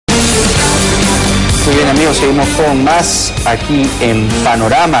amigos, seguimos con más aquí en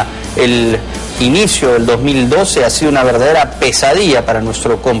Panorama. El inicio del 2012 ha sido una verdadera pesadilla para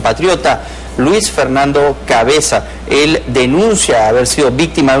nuestro compatriota Luis Fernando Cabeza. Él denuncia haber sido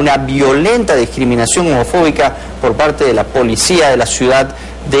víctima de una violenta discriminación homofóbica por parte de la policía de la ciudad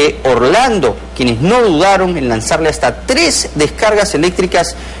de Orlando, quienes no dudaron en lanzarle hasta 3 descargas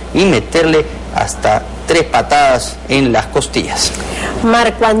eléctricas y meterle hasta 3 patadas en las costillas.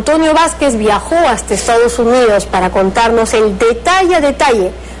 Marco Antonio Vázquez viajó hasta Estados Unidos para contarnos el detalle a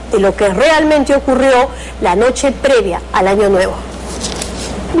detalle de lo que realmente ocurrió la noche previa al Año Nuevo.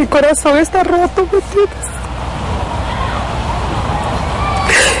 Mi corazón está roto, ¿me entiendes?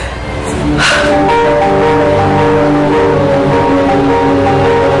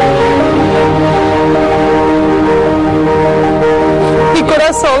 Mi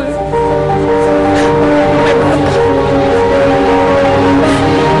corazón me mata.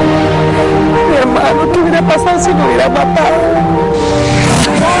 Mi hermano, ¿qué hubiera pasado si me hubiera matado?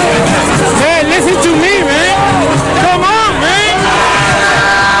 Hey, listen to me, man. Come on, man.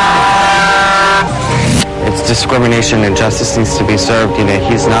 It's discrimination and justice needs to be served. You know,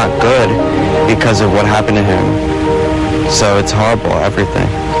 he's not good because of what happened to him. So it's horrible, everything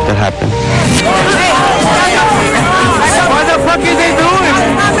that happened. What the fuck is they doing?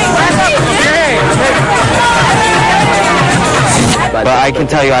 But I can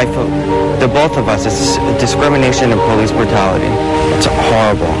tell you, I feel, the both of us, it's discrimination and police brutality. It's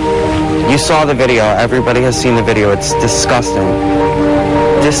horrible. You saw the video. Everybody has seen the video. It's disgusting.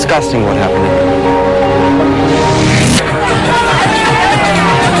 Disgusting what happened to him.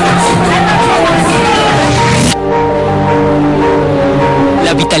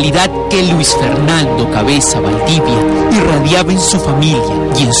 La vitalidad que Luis Fernando Cabeza Valdivia irradiaba en su familia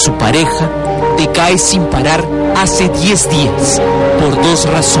y en su pareja decae sin parar hace 10 días por 2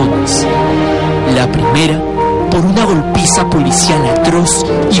 razones. La primera, por una golpiza policial atroz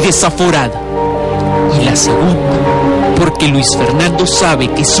y desaforada. Y la segunda, porque Luis Fernando sabe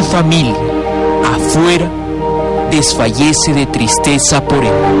que su familia, afuera, desfallece de tristeza por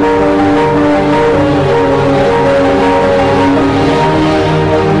él.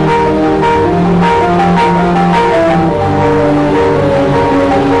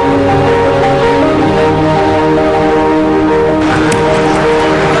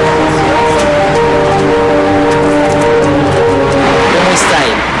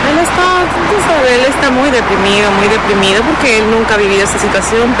 Muy deprimido porque él nunca ha vivido esta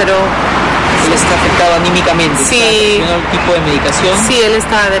situación, pero... ¿Él está afectado anímicamente? Sí. ¿Está recibiendo algún tipo de medicación? Sí, él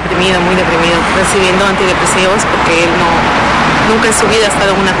está deprimido, muy deprimido, recibiendo antidepresivos porque él nunca en su vida ha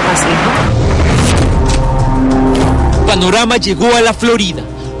estado en una cosa así, ¿no? Panorama llegó a la Florida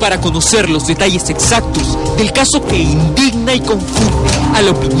para conocer los detalles exactos del caso que indigna y confunde a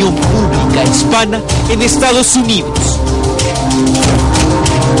la opinión pública hispana en Estados Unidos.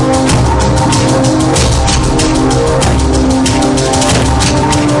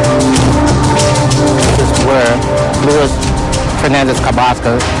 Where Luis Fernandez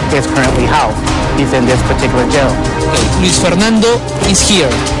Cabasca is currently housed. He's in this particular jail. Okay. Luis Fernando is here,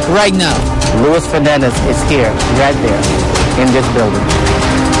 right now. Luis Fernandez is here, right there, in this building.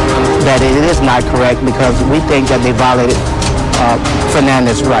 That it is not correct because we think that they violated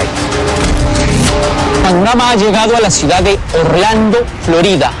Fernandez's rights. Panorama ha llegado a la ciudad de Orlando,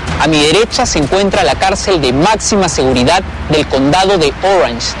 Florida. A mi derecha se encuentra la cárcel de máxima seguridad del condado de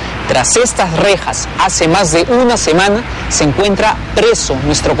Orange. Tras estas rejas, hace más de una semana, se encuentra preso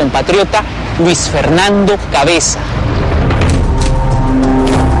nuestro compatriota Luis Fernando Cabeza.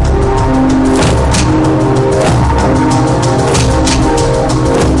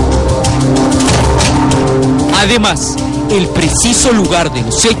 Además, el preciso lugar de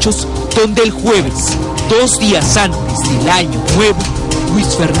los hechos donde el jueves, 2 días antes del Año Nuevo,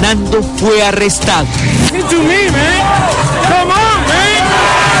 Luis Fernando fue arrestado. Listen to me, man. Come on, man.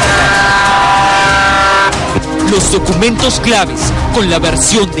 Los documentos claves con la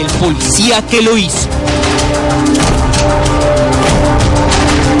versión del policía que lo hizo.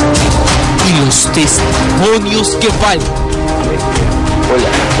 Y los testimonios que faltan. Hola,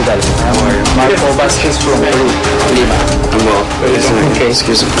 ¿qué tal? Marco Vázquez from Perú, Lima.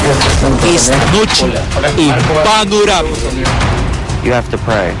 Esta noche en Panorama. You have to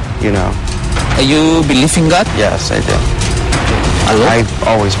pray, you know. You believe in God? Yes, I do. I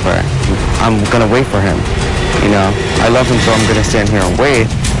always pray. I'm gonna wait for him. You know, I love him, so I'm gonna stand here and wait.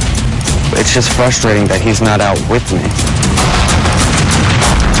 It's just frustrating that he's not out with me.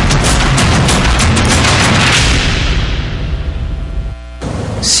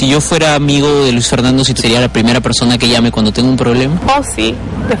 Si yo fuera amigo de Luis Fernando, ¿sí sería la primera persona que llame cuando tenga un problema? Oh, sí,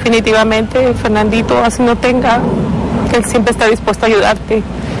 definitivamente. Fernandito, así no tenga, él siempre está dispuesto a ayudarte,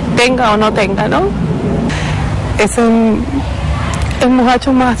 tenga o no tenga, ¿no? Es el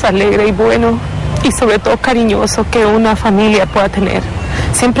muchacho más alegre y bueno y sobre todo cariñoso que una familia pueda tener.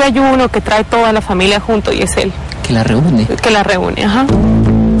 Siempre hay uno que trae toda la familia junto y es él. Que la reúne. Que la reúne, ajá.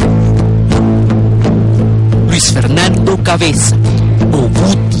 Luis Fernando Cabeza, o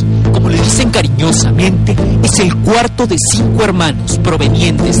Guti, como le dicen cariñosamente, es el cuarto de 5 hermanos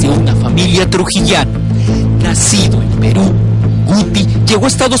provenientes de una familia trujillana. Nacido en Perú, Guti llegó a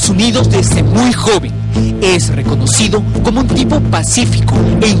Estados Unidos desde muy joven. Es reconocido como un tipo pacífico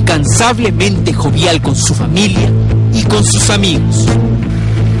e incansablemente jovial con su familia y con sus amigos.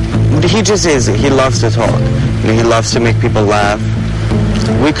 He just is. He loves to talk. He loves to make people laugh.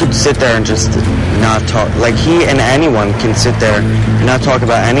 We could sit there and just not talk. Like, he and anyone can sit there and not talk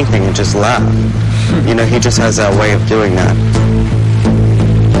about anything and just laugh. You know, he just has that way of doing that.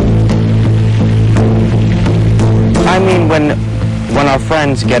 I mean, when our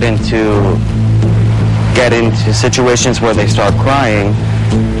friends get into situations where they start crying,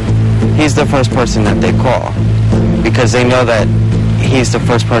 he's the first person that they call because they know that he's the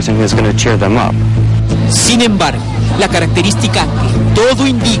first person who's going to cheer them up. Sin embargo, la característica que todo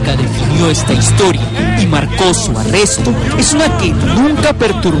indica definió esta historia y marcó su arresto es una que nunca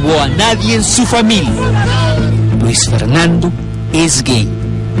perturbó a nadie en su familia. Luis Fernando es gay.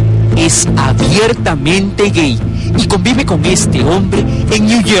 Es abiertamente gay y convive con este hombre en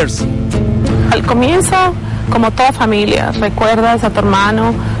New Jersey. Al comienzo, como toda familia, recuerdas a tu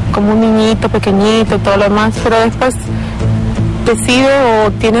hermano como un niñito pequeñito y todo lo demás, pero después decide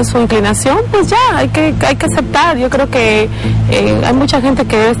o tiene su inclinación, pues ya, hay que aceptar. Yo creo que hay mucha gente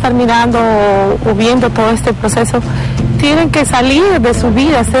que debe estar mirando o viendo todo este proceso. Tienen que salir de su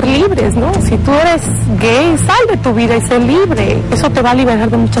vida, ser libres, ¿no? Si tú eres gay, sal de tu vida y sé libre. Eso te va a liberar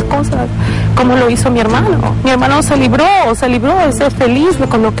de muchas cosas, como lo hizo mi hermano. Mi hermano se libró de ser feliz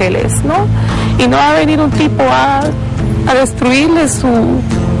con lo que él es, ¿no? Y no va a venir un tipo a destruirle su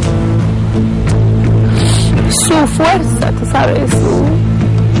fuerza, tú sabes,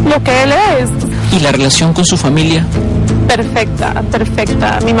 lo que él es. ¿Y la relación con su familia?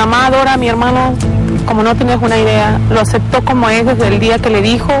 Perfecta. Mi mamá adora a mi hermano como no tienes una idea. Lo aceptó como es desde el día que le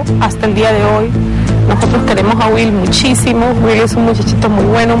dijo hasta el día de hoy. Nosotros queremos a Will muchísimo. Will es un muchachito muy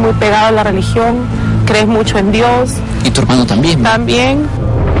bueno, muy pegado a la religión, crees mucho en Dios. ¿Y tu hermano también? También.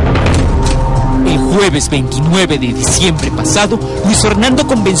 El jueves 29 de diciembre pasado, Luis Fernando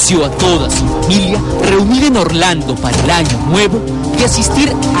convenció a toda su familia reunida en Orlando para el Año Nuevo de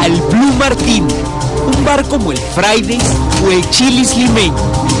asistir al Blue Martini, un bar como el Fridays o el Chili's limeño,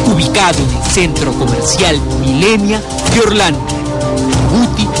 ubicado en el centro comercial Millenia de Orlando.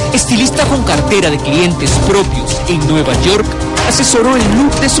 Guti, estilista con cartera de clientes propios en Nueva York, asesoró el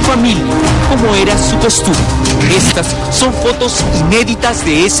look de su familia, como era su costumbre. Estas son fotos inéditas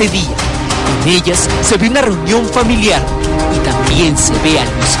de ese día. En ellas se ve una reunión familiar y también se ve a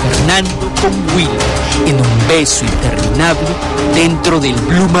Luis Fernando con Will en un beso interminable dentro del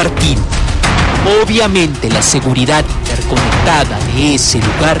Blue Martini. Obviamente la seguridad interconectada de ese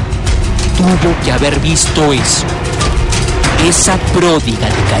lugar tuvo que haber visto eso. Esa pródiga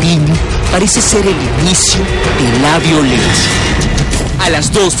de cariño parece ser el inicio de la violencia. A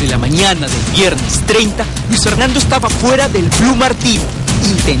las 2 de la mañana del viernes 30, Luis Fernando estaba fuera del Blue Martini,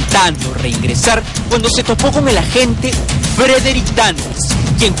 intentando reingresar cuando se topó con el agente Frederick Dantes,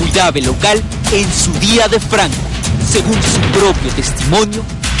 quien cuidaba el local en su día de franco. Según su propio testimonio,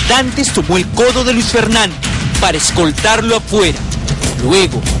 Dantes tomó el codo de Luis Fernando para escoltarlo afuera.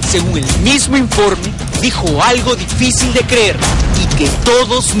 Luego, según el mismo informe, dijo algo difícil de creer y que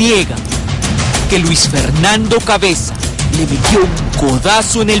todos niegan: que Luis Fernando Cabeza le metió un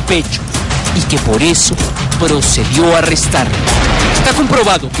codazo en el pecho y que por eso procedió a arrestarlo. Está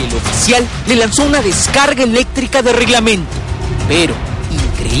comprobado que el oficial le lanzó una descarga eléctrica de reglamento, pero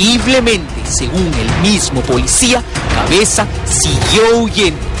increíblemente, según el mismo policía, Cabeza siguió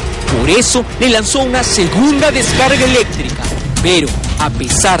huyendo. Por eso le lanzó una segunda descarga eléctrica, pero a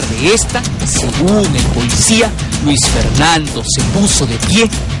pesar de esta, según el policía, Luis Fernando se puso de pie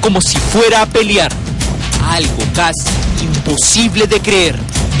como si fuera a pelear. Algo casi imposible de creer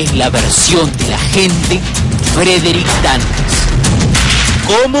en la versión del agente Frederick Dantes.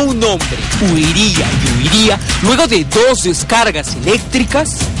 ¿Cómo un hombre huiría y huiría luego de 2 descargas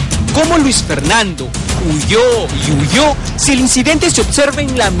eléctricas? ¿Cómo Luis Fernando huyó y huyó si el incidente se observa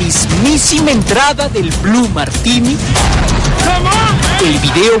en la mismísima entrada del Blue Martini? El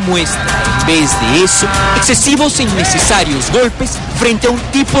video muestra, en vez de eso, excesivos e innecesarios golpes frente a un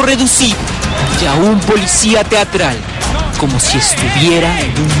tipo reducido y a un policía teatral, como si estuviera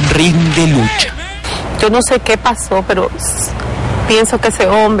en un ring de lucha. Yo no sé qué pasó, pero pienso que ese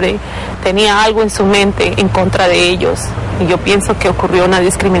hombre tenía algo en su mente en contra de ellos. Y yo pienso que ocurrió una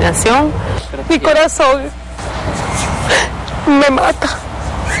discriminación. Mi corazón me mata.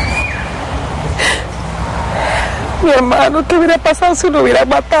 Mi hermano, ¿qué hubiera pasado si lo hubiera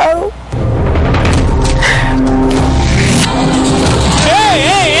matado? Hey,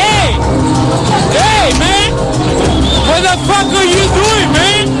 hey, hey! Hey, man! What the fuck are you doing,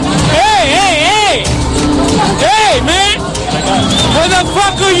 man? Hey, hey, hey! Hey, man! What the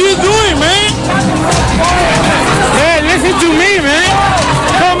fuck are you doing, man? Hey, listen to me, man!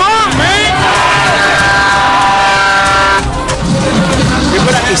 Come on, man!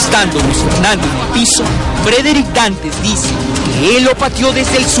 Estando Luis Fernando en el piso, Frederick Dantes dice que él lo pateó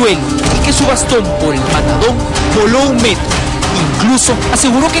desde el suelo y que su bastón por el patadón voló 1 metro. Incluso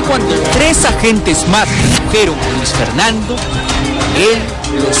aseguró que cuando 3 agentes más redujeron a Luis Fernando, él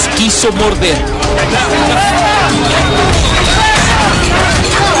los quiso morder.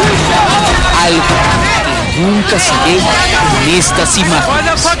 Algo que nunca se ve en estas imágenes. What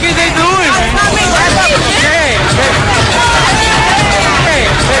the fuck are they doing, man? Hey,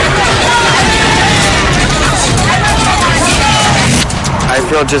 I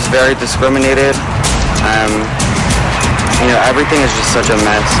feel just very discriminated. You know, everything is just such a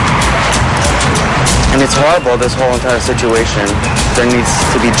mess. And it's horrible, this whole entire situation. There needs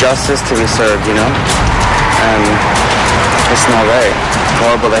to be justice to be served, you know? And it's not right. It's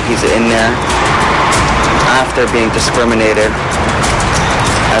horrible that he's in there after being discriminated.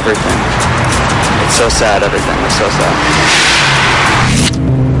 Everything. It's so sad, everything. It's so sad.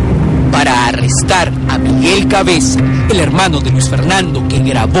 Para arrestar a Miguel Cabeza, el hermano de Luis Fernando que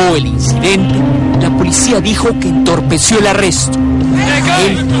grabó el incidente, la policía dijo que entorpeció el arresto. A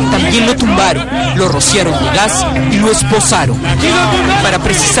él también lo tumbaron, lo rociaron de gas y lo esposaron. Para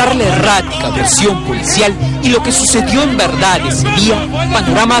precisar la errática versión policial y lo que sucedió en verdad ese día,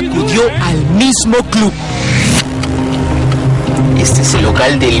 Panorama acudió al mismo club. Este es el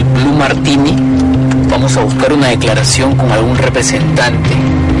local del Blue Martini. Vamos a buscar una declaración con algún representante.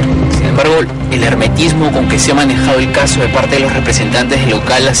 Sin embargo, el hermetismo con que se ha manejado el caso de parte de los representantes del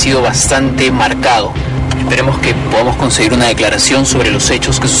local ha sido bastante marcado. Esperemos que podamos conseguir una declaración sobre los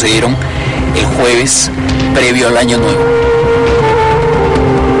hechos que sucedieron el jueves previo al Año Nuevo.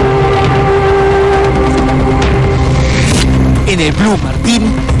 En el Blue Martini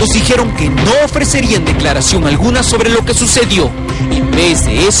nos dijeron que no ofrecerían declaración alguna sobre lo que sucedió. En vez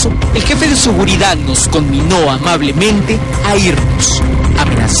de eso, el jefe de seguridad nos conminó amablemente a irnos,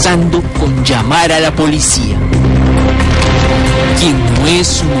 amenazando con llamar a la policía. Quien no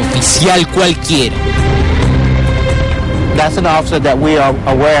es un oficial cualquiera. That's an officer that we are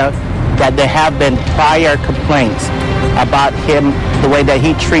aware that there have been prior complaints about him, the way that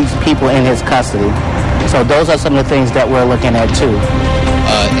he treats people in his custody. So those are some of the things that we're looking at too.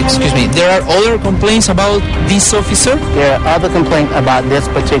 Excuse me, there are other complaints about this officer? There are other complaints about this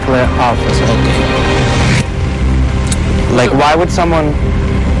particular officer. Okay. Like, why would someone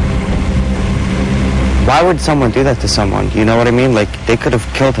do that to someone? You know what I mean? Like, they could have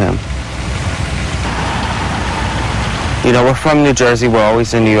killed him. You know, we're from New Jersey, we're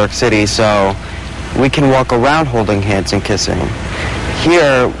always in New York City, so we can walk around holding hands and kissing.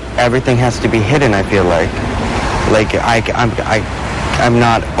 Here, everything has to be hidden, I feel like. Like, I'm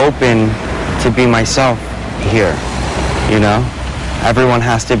not open to be myself here, you know? Everyone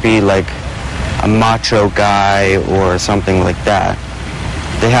has to be like a macho guy or something like that.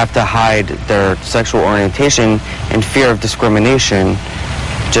 They have to hide their sexual orientation in fear of discrimination,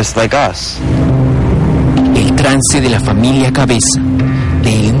 just like us. El trance de la familia Cabeza,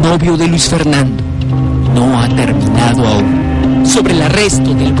 del novio de Luis Fernando, no ha terminado aún. Sobre el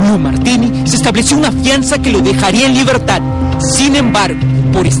arresto del Blue Martini se estableció una fianza que lo dejaría en libertad. Sin embargo,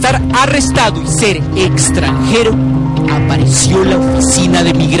 por estar arrestado y ser extranjero, apareció la oficina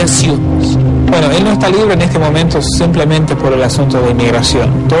de migraciones. Bueno, él no está libre en este momento simplemente por el asunto de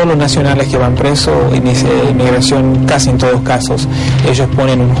inmigración. Todos los nacionales que van presos, inmigración casi en todos casos, ellos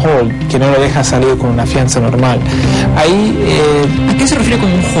ponen un hold que no lo deja salir con una fianza normal. Ahí, ¿a qué se refiere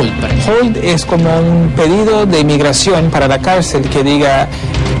con un hold? Hold es como un pedido de inmigración para la cárcel que diga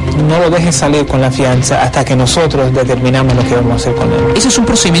no lo dejes salir con la fianza hasta que nosotros determinamos lo que vamos a hacer con él. ¿Ese es un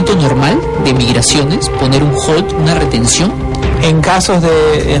procedimiento normal de migraciones? ¿Poner un hold, una retención? En casos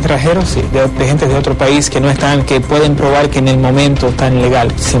de extranjeros, sí, de gente de otro país que no están, que pueden probar que en el momento están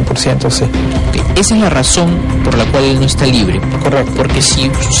legal, 100%, sí. Okay. Esa es la razón por la cual él no está libre. Correcto. Porque si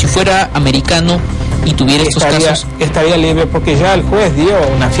fuera americano y tuviera estos casos... Estaría libre porque ya el juez dio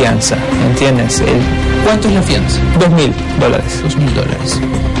una fianza, ¿entiendes? ¿Cuánto es la fianza? $2,000.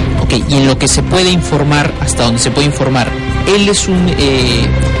 $2,000. Ok, y en lo que se puede informar, hasta donde se puede informar, ¿él es un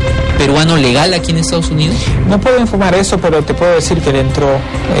peruano legal aquí en Estados Unidos? No puedo informar eso, pero te puedo decir que él entró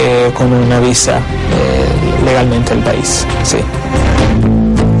con una visa legalmente al país, sí.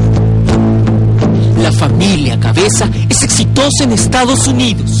 La familia Cabeza es exitosa en Estados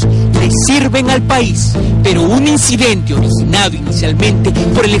Unidos, le sirven al país, pero un incidente originado inicialmente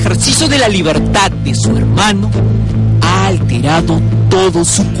por el ejercicio de la libertad de su hermano ha alterado todo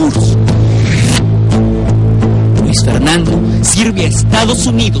su curso. Luis Fernando sirve a Estados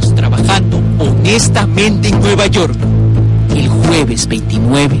Unidos trabajando honestamente en Nueva York. El jueves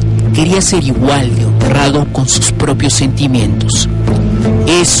 29 quería ser igual de honrado con sus propios sentimientos.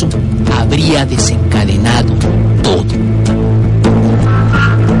 Eso habría desencadenado todo.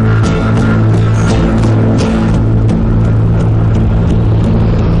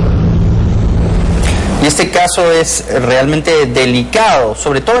 Y este caso es realmente delicado,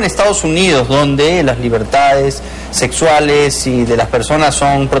 sobre todo en Estados Unidos, donde las libertades sexuales y de las personas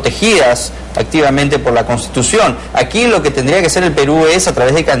son protegidas activamente por la Constitución. Aquí lo que tendría que hacer el Perú es, a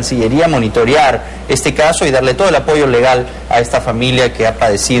través de Cancillería, monitorear este caso y darle todo el apoyo legal a esta familia que ha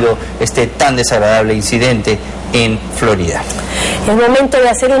padecido este tan desagradable incidente en Florida. Es momento de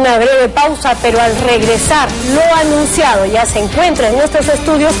hacer una breve pausa, pero al regresar, lo anunciado, ya se encuentra en nuestros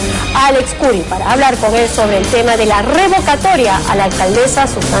estudios Alex Curi para hablar con él sobre el tema de la revocatoria a la alcaldesa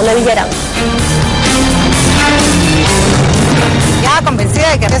Susana Villarán. Ya convencida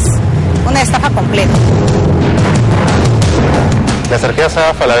de que es una estafa completa. Me acerqué a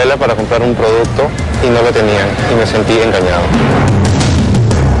Saba Falabella para comprar un producto y no lo tenían y me sentí engañado.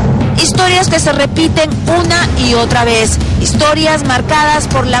 Historias que se repiten una y otra vez, historias marcadas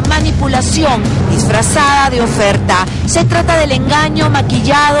por la manipulación disfrazada de oferta. Se trata del engaño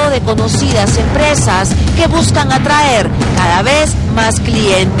maquillado de conocidas empresas que buscan atraer cada vez más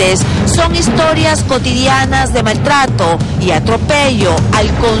clientes. Son historias cotidianas de maltrato y atropello al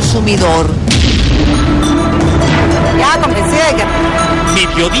consumidor. Ya convencida de que...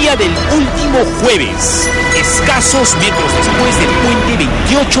 Mediodía del último jueves, escasos metros después del puente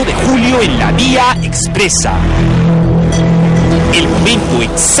 28 de julio en la Vía Expresa. El momento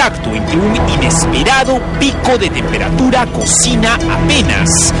exacto en que un inesperado pico de temperatura cocina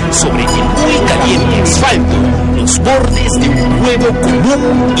apenas sobre el muy caliente asfalto los bordes de un nuevo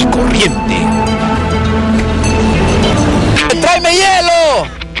común y corriente. ¡Tráeme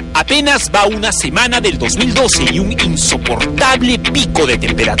hielo! Apenas va una semana del 2012 y un insoportable pico de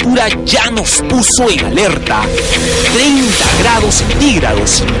temperatura ya nos puso en alerta. 30 grados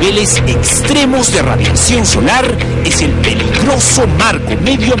centígrados y niveles extremos de radiación solar es el peligroso marco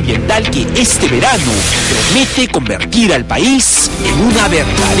medioambiental que este verano promete convertir al país en una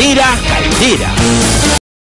verdadera caldera.